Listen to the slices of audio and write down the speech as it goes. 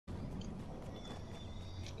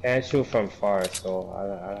Can't shoot from far, so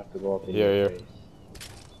I'll have to go up in your face.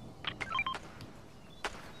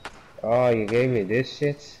 Oh, you gave me this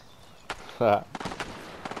shit? I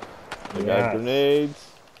got grenades.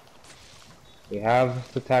 We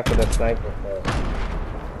have to tackle the sniper first.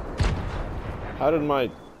 How did my...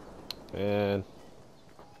 Man.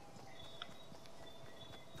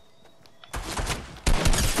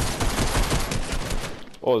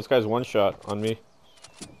 Oh, this guy's one shot on me.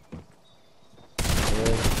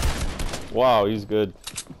 Wow, he's good.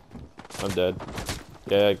 I'm dead.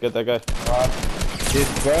 Yeah, get that guy. This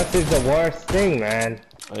burst is the worst thing, man.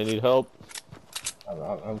 I need help.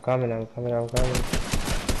 I'm coming.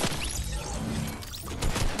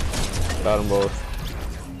 Got them both.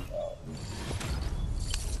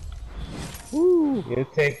 Woo! You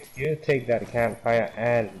take that campfire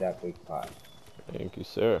and that big pot. Thank you,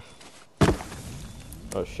 sir.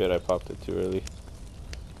 Oh shit, I popped it too early.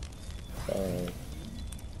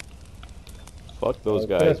 Fuck those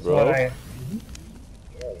guys, bro. Yeah,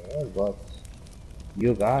 but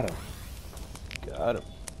you got him. Got him.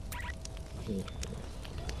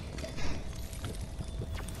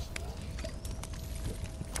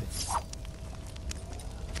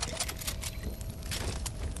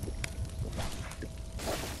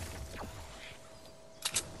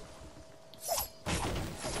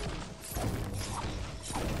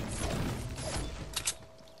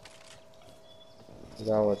 As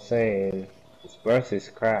I was saying, this burst is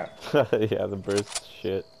crap. Yeah, the burst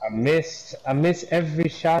shit. I missed every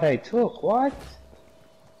shot I took. What?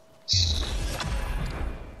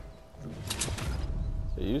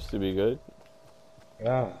 It used to be good.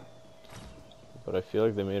 Yeah. But I feel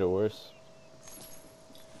like they made it worse.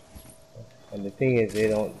 And the thing is, they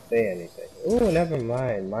don't say anything. Oh, never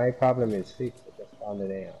mind. My problem is fixed. I just found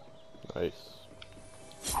an AR. Nice.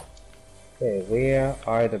 Okay, where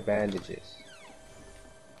are the bandages?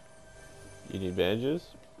 You need bandages?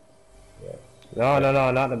 Yeah. No,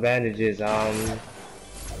 not the bandages.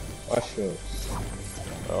 Mushrooms.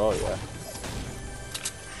 Oh yeah.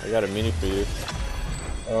 I got a mini for you.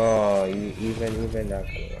 Oh, even that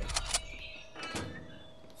can work.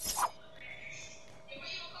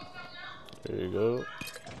 There you go.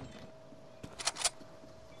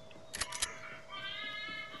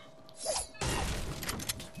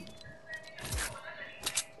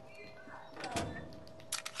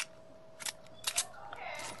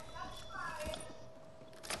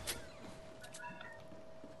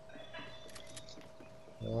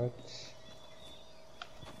 What?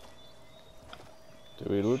 Did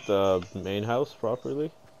we loot the main house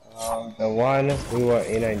properly? The one we were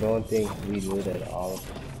in, I don't think we looted all of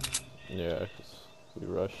them. Yeah, 'cause we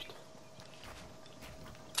rushed.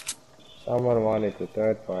 Someone wanted the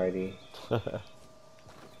third party. It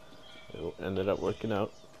ended up working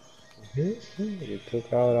out. You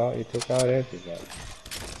took out everybody.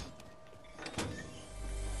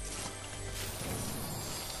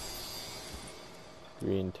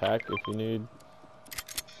 Green tack if you need.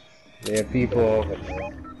 There are people over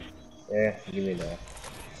there. Yeah, give me that.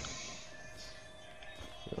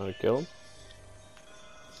 You wanna kill him?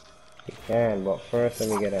 You can, but first let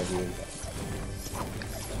me get a green tack.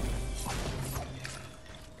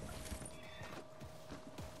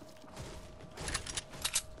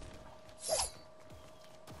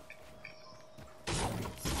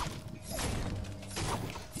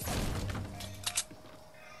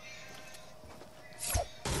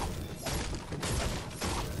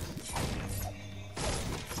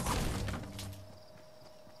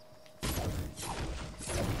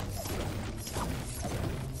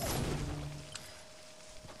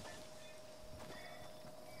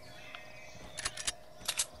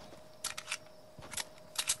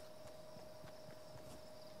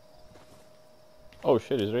 Oh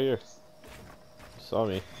shit, he's right here. He saw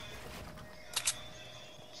me.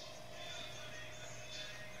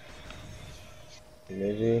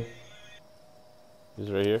 Maybe.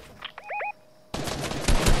 He's right here.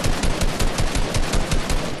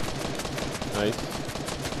 Nice.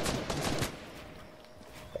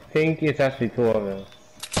 I think it's actually two of them.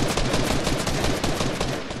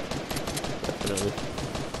 Definitely.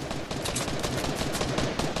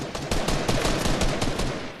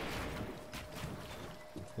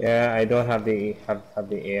 Yeah, I don't have the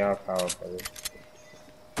AR power for this.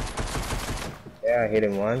 Yeah, I hit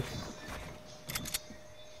him once.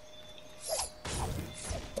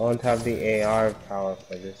 Don't have the AR power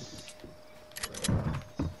for this.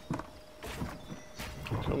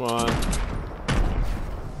 Come on.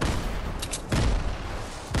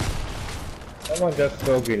 Someone just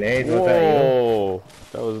threw grenades. Whoa! Was that you?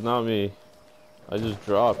 That was not me. I just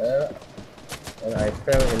dropped. And I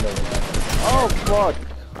fell in the water. Oh fuck!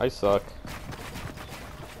 I suck.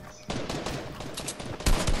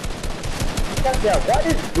 Yeah, what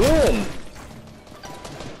is boom?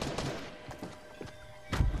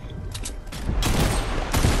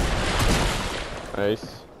 Nice.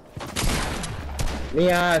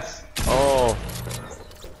 Mias. Oh.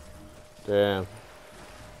 Damn.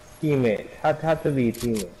 Teammate. Had to be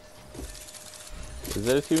teammate. Is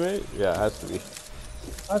that a teammate? Yeah, it has to be.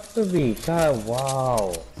 Has to be. God,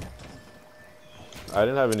 wow. I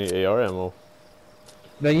didn't have any AR ammo.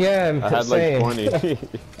 But yeah, I'm I had like saying. 20.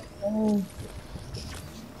 Oh.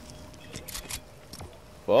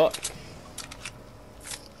 Fuck.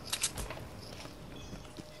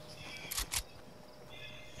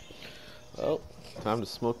 Well, time to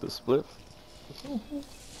smoke the spliff.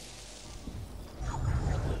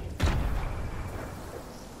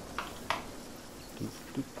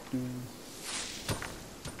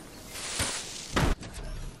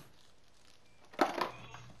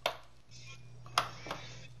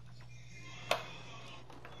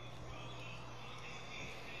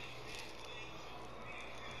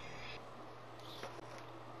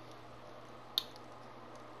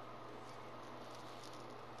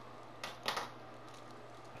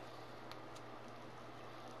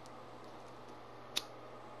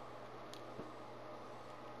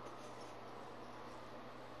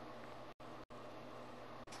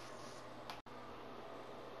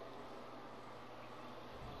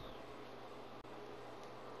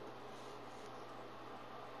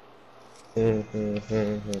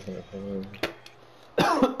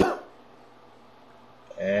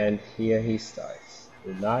 And here he starts.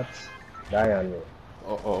 Do not die on me.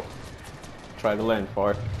 Uh-oh. Try to land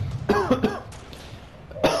far. I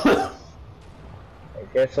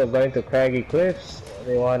guess we're going to Craggy Cliffs. Or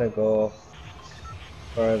they want to go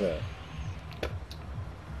further.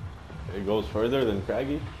 It goes further than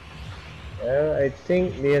Craggy? Well, I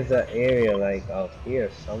think there's an area like out here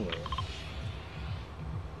somewhere.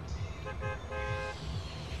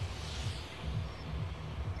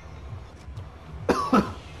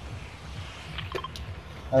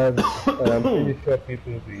 But I'm pretty sure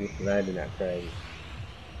people will be landing at Craggy.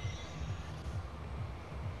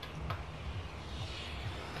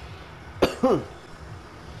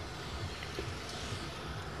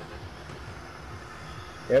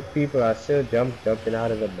 Yep, people are still jumping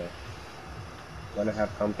out of the bus. Wanna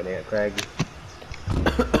have company at Craggy.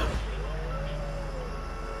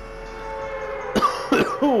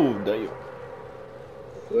 Oh, damn.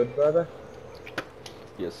 Good, brother?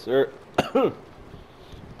 Yes, sir.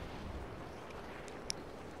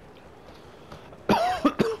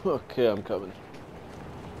 Okay, I'm coming.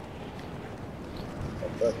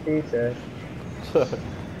 That's what she said.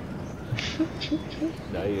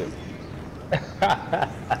 Damn.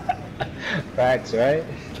 Facts, right?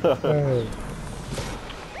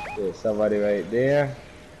 There's somebody right there.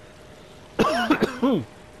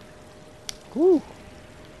 Woo.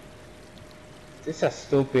 This is a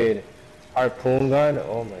stupid harpoon gun.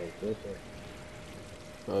 Oh my goodness.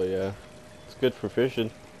 Oh, yeah. It's good for fishing.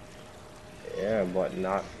 Yeah, but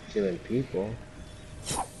not killing people.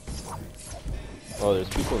 Oh, there's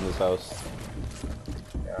people in this house.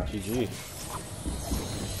 Yeah, GG.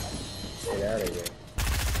 get out of here.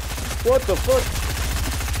 What the fuck?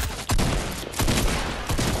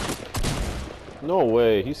 No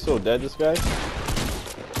way. He's so dead, this guy.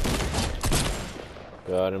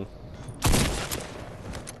 Got him.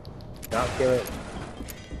 Not killing.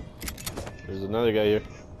 There's another guy here.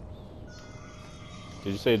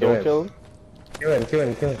 Did you say Kill don't him. kill him? Kill him, kill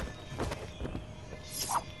him, kill him.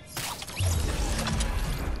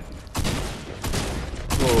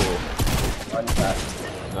 Whoa. One shot.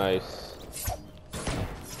 Nice.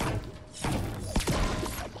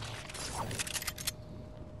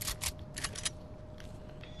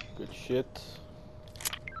 Good shit.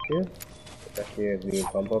 Here. There's actually a green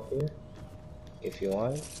pump up here. If you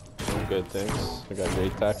want. I'm good, thanks. I got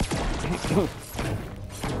great tack.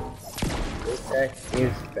 This deck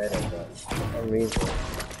is better, but for some reason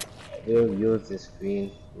I will use this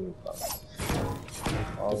green pump.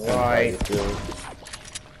 Alright.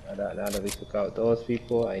 Now that we took out those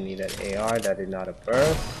people, I need an AR that is not a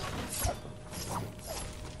burst.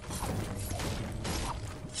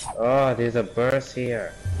 Oh, there's a burst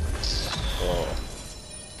here. Oh.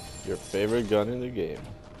 Your favorite gun in the game.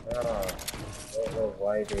 Oh, I don't know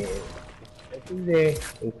why they... I think they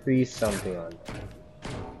increased something on that.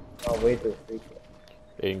 Oh, way too frequent.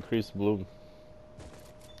 They increased bloom.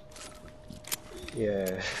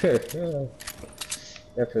 Yeah.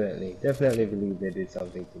 Definitely believe they did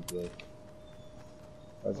something to Blue.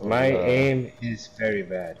 Because my aim is very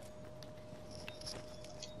bad.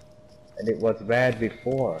 and it was bad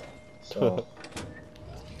before. So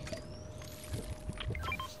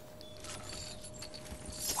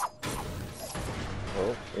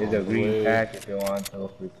Oh, there's on a the green way. patch if you want to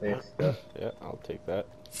replace stuff. Yeah, I'll take that.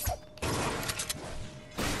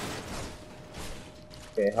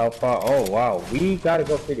 Okay, how far? Oh wow, we gotta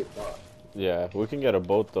go pretty far. Yeah, we can get a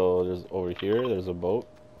boat though. There's over here. There's a boat,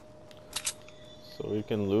 so we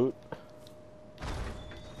can loot.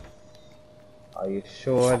 Are you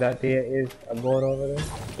sure that there is a boat over there?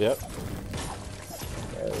 Yep,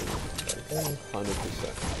 Okay.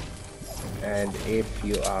 100%. And if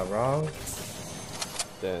you are wrong,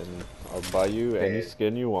 Then I'll buy you any then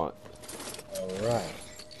skin you want. alright.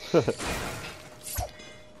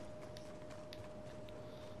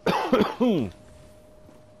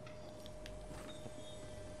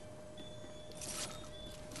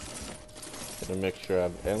 Gonna make sure I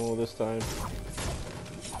have ammo this time.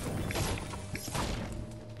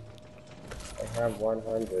 I have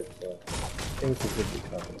 100, so I think we should be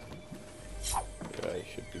covered. Yeah, you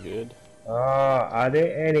should be good. Are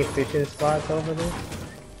there any fishing spots over there?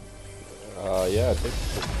 Yeah, I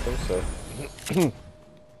think so.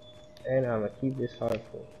 And I'm gonna keep this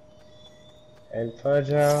harpoon. And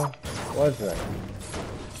fragile, what's that?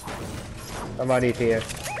 Somebody's here.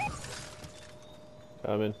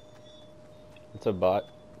 Coming. It's a bot.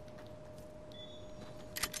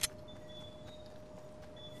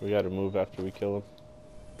 We gotta move after we kill him.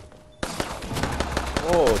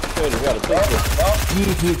 Oh shit, he got a pistol. Oh,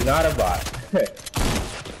 he's not a bot.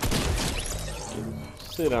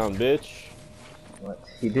 Sit down, bitch. What?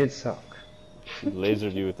 He did suck. He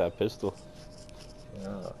lasered you with that pistol.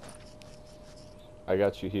 No, I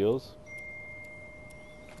got you heals.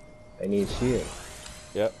 I need shield.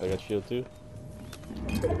 Yep, I got shield too.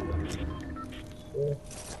 Yeah.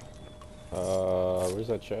 Where's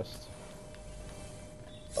that chest?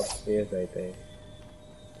 Upstairs, I think.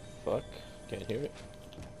 Fuck, can't hear it.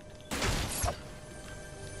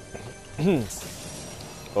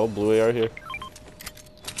 Oh, blue AR here.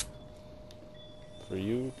 For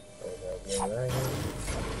you.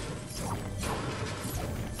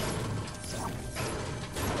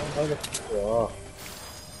 Oh.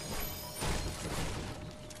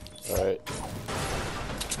 Alright.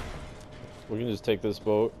 We can just take this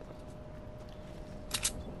boat.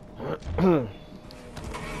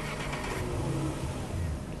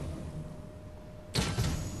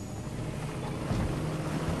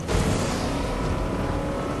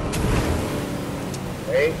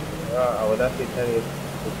 Wait, I was actually telling you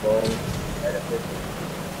to go at a fishing.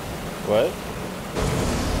 What?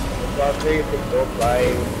 So I figured to go by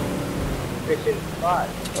fishing spot.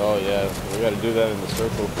 Oh yeah, we gotta do that in the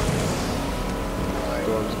circle.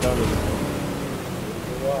 Storm's coming.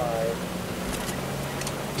 Why?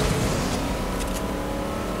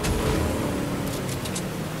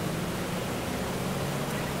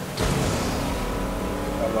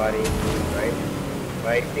 Somebody, right?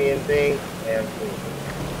 Right seeing things, I am seeing.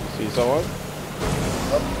 See someone?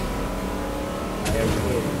 Oh, I am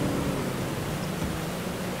seeing.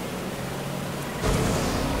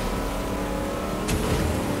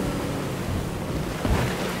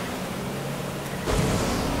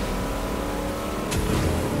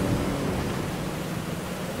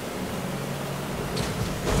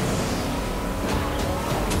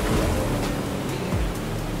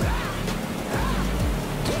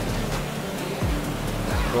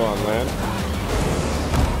 Go on, land.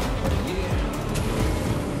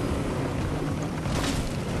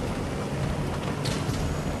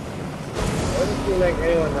 Doesn't seem like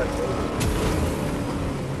anyone has seen me.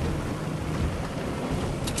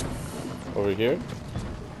 Over here?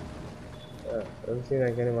 Yeah, doesn't seem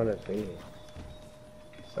like anyone has seen me.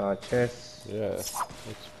 Saw a chest. Yeah.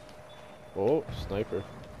 Oh, sniper.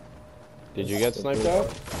 Did you get sniped out?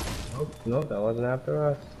 Nope, nope, that wasn't after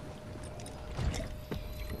us.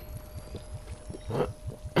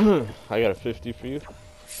 I got a 50 for you.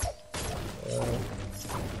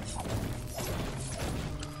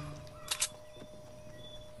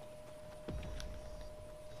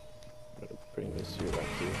 Better bring this here back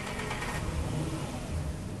to you.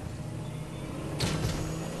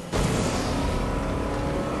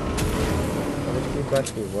 How many people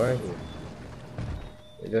actually were here?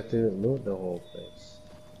 We just didn't loot the whole place.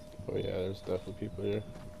 Oh yeah, there's definitely people here.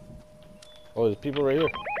 Oh, there's people right here.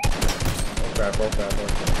 Oh crap, oh crap, oh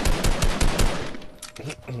crap.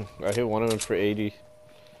 I hit one of them for 80.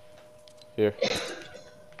 Here.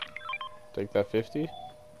 Take that 50.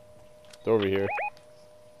 It's over here.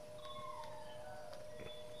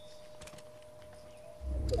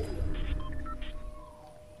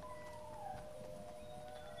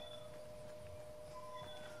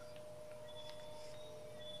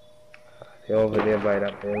 They're over there by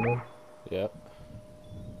that building. Yeah.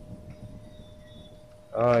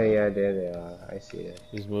 Oh yeah, there they are. I see it.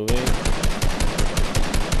 He's moving.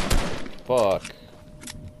 Fuck.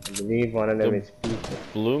 I believe one of them The is people.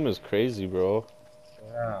 bloom is crazy, bro.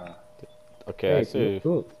 Yeah. Okay, I Hey, see.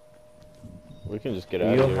 look. We can just get Do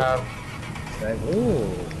out you of here. have like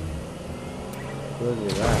ooh. Good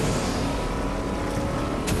with that.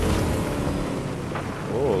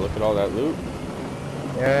 Oh, look at all that loot.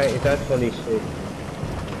 Yeah, it's actually shit.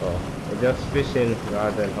 Oh, It's just fishing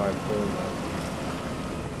rather than harpoon.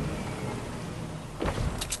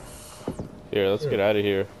 here, let's get out of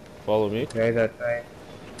here. Follow me. Okay, that's right.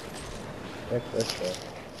 Let's go.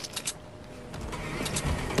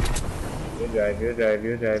 You drive, you drive,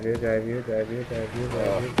 you drive, you drive, you drive, you drive, you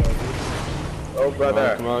drive, you drive. Oh,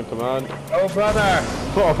 brother. Come on, come on, come on. Oh, brother.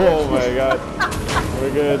 Oh my god.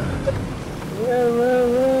 We're good.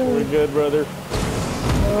 Whoa. We're good, brother.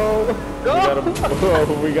 Oh, We got him.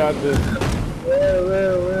 Oh, we got this.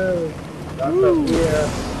 Whoa. That's up here.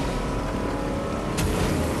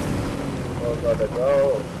 Oh, brother,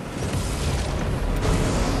 go.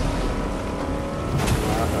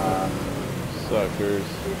 Suckers.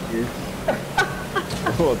 Issues.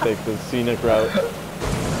 We'll take the scenic route. Hey.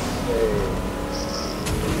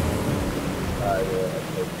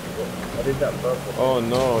 What is that purple? Oh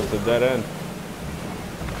no, it's a dead end.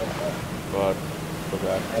 Fuck. Go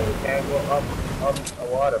back. And we can't go up a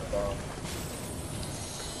waterfall.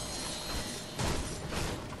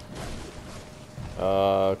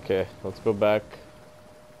 Okay, let's go back.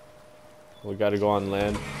 We gotta go on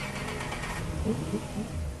land.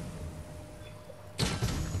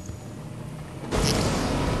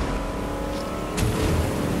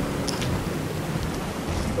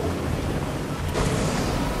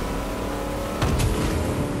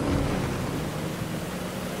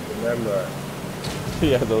 Remember.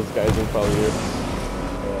 Yeah, those guys are probably here.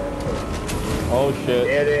 Yeah. Oh shit.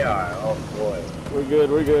 There they are. Oh boy. We're good,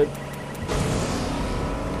 we're good.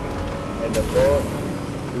 And the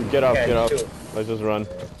boat. Get up, Yeah, get up. shoot. Let's just run.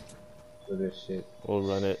 Yeah. Do this shit. We'll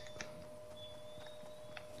run it.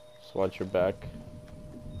 Just watch your back.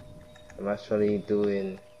 I'm actually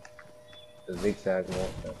doing the zigzag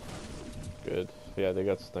motion. Good. Yeah, they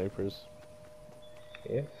got snipers.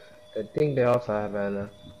 Yeah. I think they also have an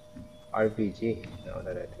RPG, now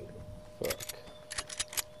that I think of it. Fuck.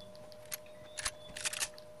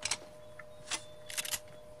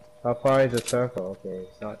 How far is the circle? Okay,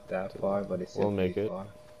 it's not that far, but it's still We'll make pretty it. far.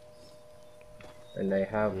 And they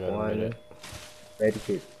have We got a one minute.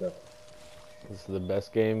 medikit stuff. This is the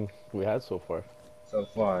best game we had so far. So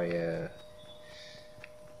far, yeah.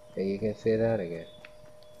 Yeah, you can say that again.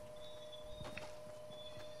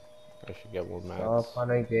 I should get one max. All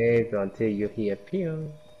fun and games until you hear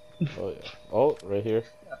pew. Oh yeah. Oh, right here.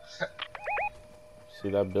 See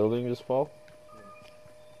that building just fall?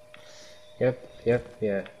 Yep,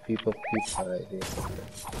 yeah. People right there.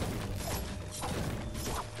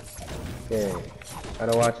 Okay.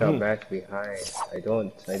 Gotta watch our back behind. I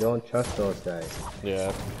don't trust those guys.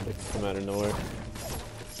 Yeah, they come out of nowhere.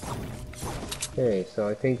 Okay, so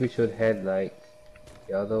I think we should head like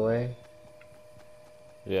the other way.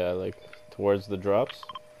 Yeah, like towards the drops.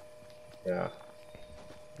 Yeah.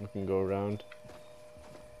 We can go around.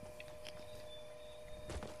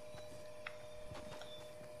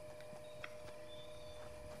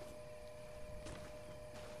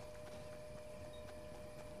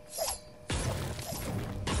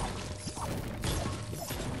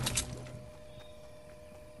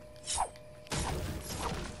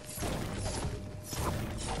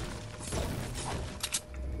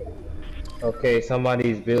 Okay,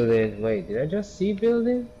 somebody's building. Wait, did I just see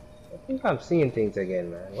building? I think I'm seeing things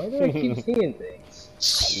again, man. Why do I keep seeing things?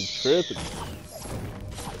 You tripping?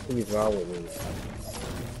 What is wrong with me,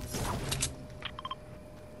 man?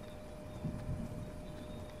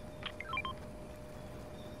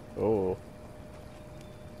 Oh.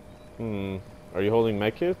 Are you holding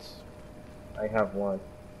medkits? I have one.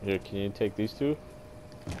 Here, can you take these two?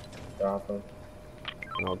 Drop them.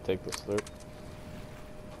 And I'll take the slurp.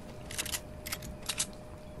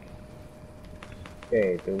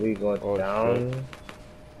 Okay, do we go Oh, down shit.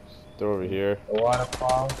 They're over here. the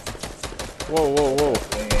waterfall? Whoa, whoa, whoa.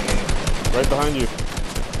 Okay. Right behind you.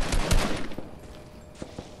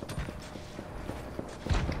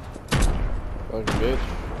 Fucking bitch.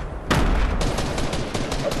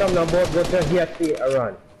 I'll come now, boat. Go tell he has to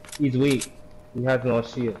run. He's weak. He has no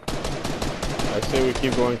shield. I say we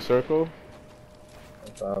keep going circle.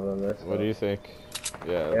 No problem. Let's What go. do you think?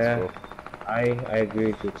 Yeah, let's Yeah, go. I agree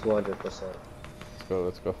with you 200%. Let's go,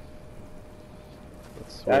 let's go.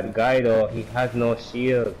 That guy though, he has no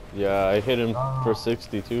shield. Yeah, I hit him for Ah.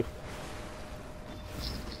 60 too.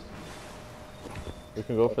 We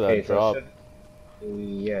can go for Okay, that so drop.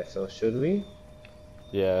 so should we?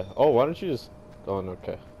 Yeah. Oh, why don't you just... Oh, no,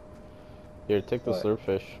 okay. Here, take the What? slurp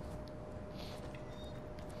fish.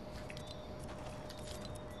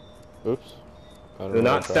 Oops. I don't Do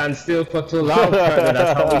know not what I stand still for too long, partner.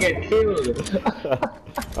 That's how we get killed.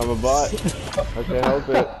 dropped. I'm a bot. I can't help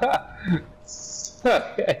it.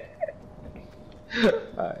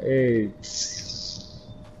 Hey.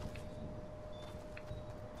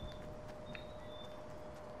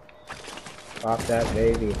 Pop that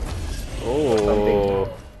baby. Oh.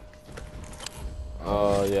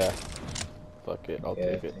 Oh, yeah. Fuck it. I'll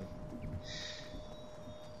Yeah. take it.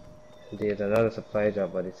 There's another supply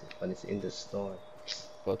drop, but it's in the store.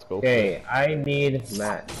 Let's go for it. Okay, I need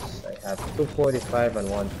mats. I have 245 and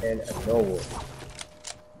 110 and no wood.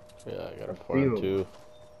 Yeah, I got a A 4 and few. 2.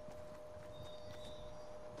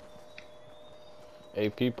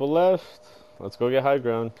 8 people left. Let's go get high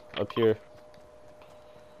ground up here.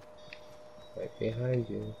 Right behind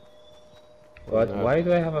you. We're But gonna why have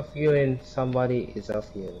do I have a feeling somebody is up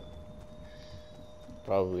here?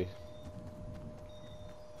 probably.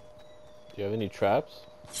 Do you have any traps?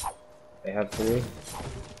 I have 3.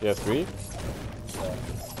 You have 3?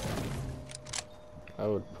 I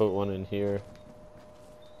would put one in here.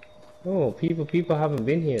 Oh, people haven't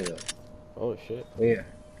been here though. Oh shit. Where?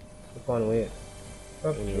 Keep on where?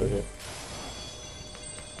 Anyway, here.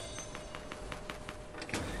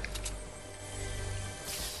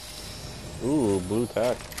 Ooh, blue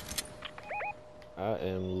tack. I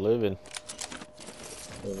am living.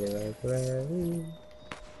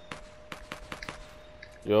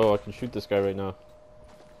 Yo, I can shoot this guy right now.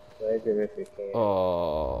 Right there if you can.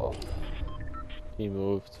 Oh, he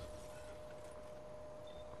moved.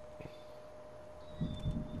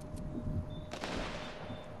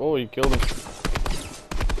 Oh, you killed him.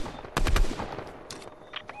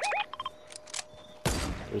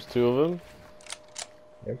 There's 2 of them.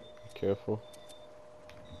 Yep. Be careful.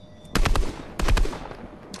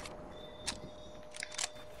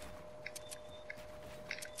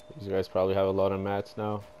 These guys probably have a lot of mats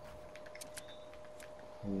now.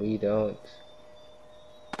 We don't.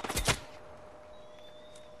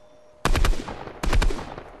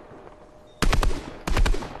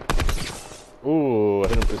 Ooh, I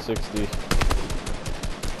hit him for 60. These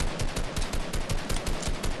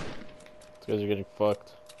guys are getting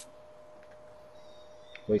fucked.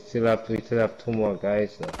 We still have 2 more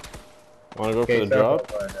guys now. Wanna go for the drop?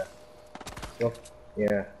 Go.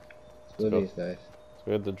 Yeah. Let's go. These guys. So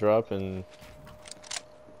we had the drop and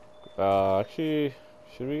actually,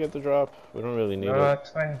 should we get the drop? We don't really need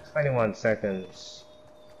it. 21 seconds.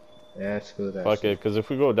 Yeah, that's good. Fuck it, because if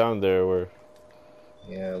we go down there,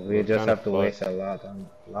 Yeah, we we're just kinda have to waste fucked.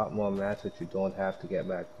 a lot more mats, which you don't have to get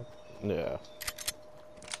back. Yeah.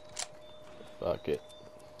 Fuck it.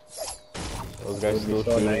 Those guys still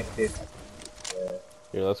So shooting. nice yeah.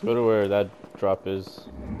 Here, let's go to where that drop is.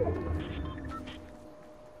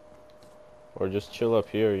 Or just chill up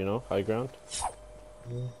here, you know, high ground.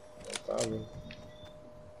 No problem.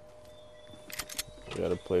 We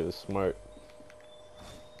gotta play this smart.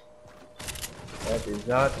 That is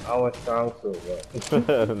not our strong suit,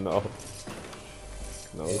 bro. No.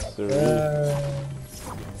 No, sir.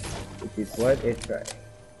 It is what it's right.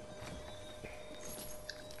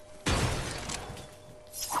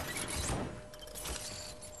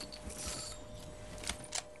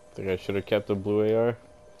 Think I should have kept the blue AR.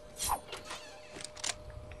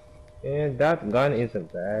 Yeah, that gun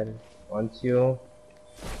isn't bad. Once you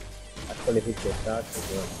actually hit your shots, it's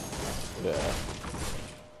good. Yeah.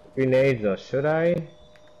 Grenades though, should I?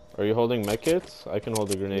 Are you holding medkits? I can hold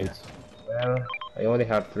the grenades. Well, I only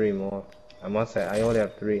have 3 more. I must say, I only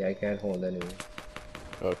have 3. I can't hold any.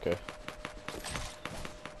 Okay.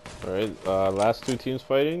 Alright, last 2 teams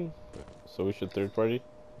fighting. So we should third party.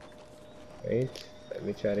 Wait, let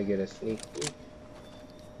me try to get a sneak peek.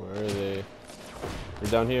 Where are they?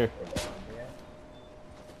 They're down here.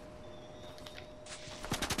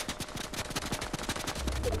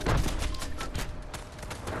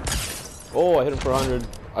 Oh, I hit him for 100.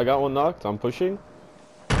 I got one knocked. I'm pushing.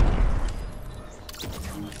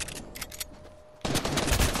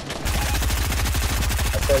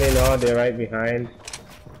 Actually, no, they're right behind.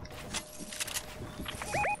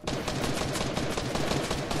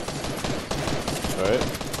 Alright.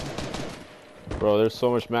 Bro, there's so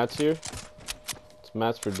much mats here. It's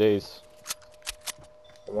mats for days.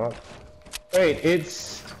 Come on. Wait,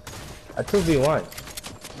 it's a 2v1.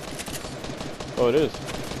 Oh, it is.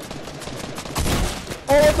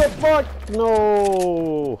 Oh, what the fuck?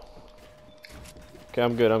 No. Okay,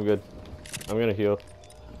 I'm good. I'm good. I'm gonna heal.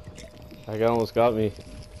 That guy almost got me.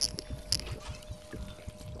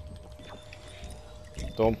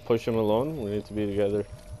 Don't push him alone. We need to be together.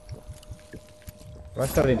 I'm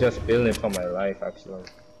actually just building for my life, actually.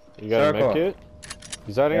 You got a med kit?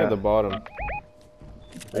 He's hiding at Yeah. the bottom.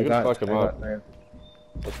 We're gonna fuck him up. I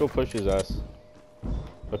Let's go push his ass.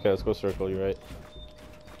 Okay, let's go circle. You're right.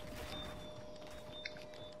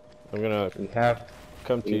 I'm gonna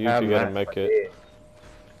come to you to get a med kit.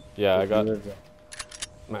 Yeah, I got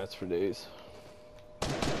mats for days.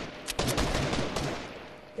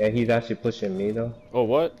 Yeah, he's actually pushing me though. Oh,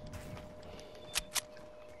 what?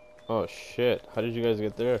 Oh shit, how did you guys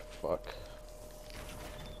get there? Fuck.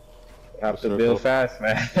 You have to build fast,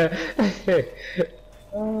 man.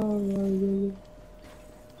 Oh my god.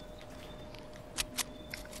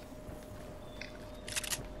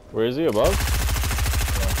 Where is he? Above?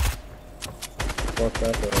 Fuck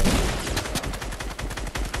that way.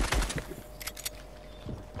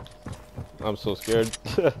 I'm so scared.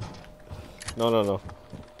 No, no, no.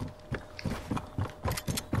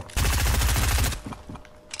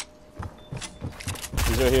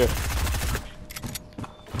 He's right here.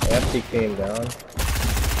 I actually came down.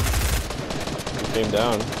 He came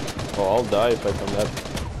down. Oh, I'll die if I come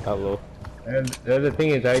that low. And the other thing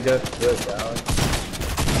is I just built down.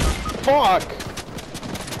 Fuck!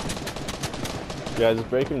 Yeah, just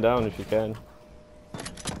break him down if you can.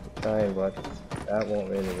 Trying, but that won't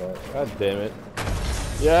really work. God damn it.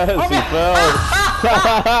 Yes, he fell!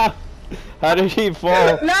 How did he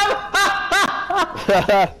fall? No!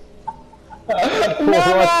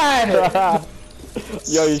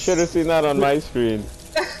 Yo, you should have seen that on my screen.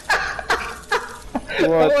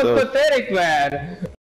 What That was the pathetic, man.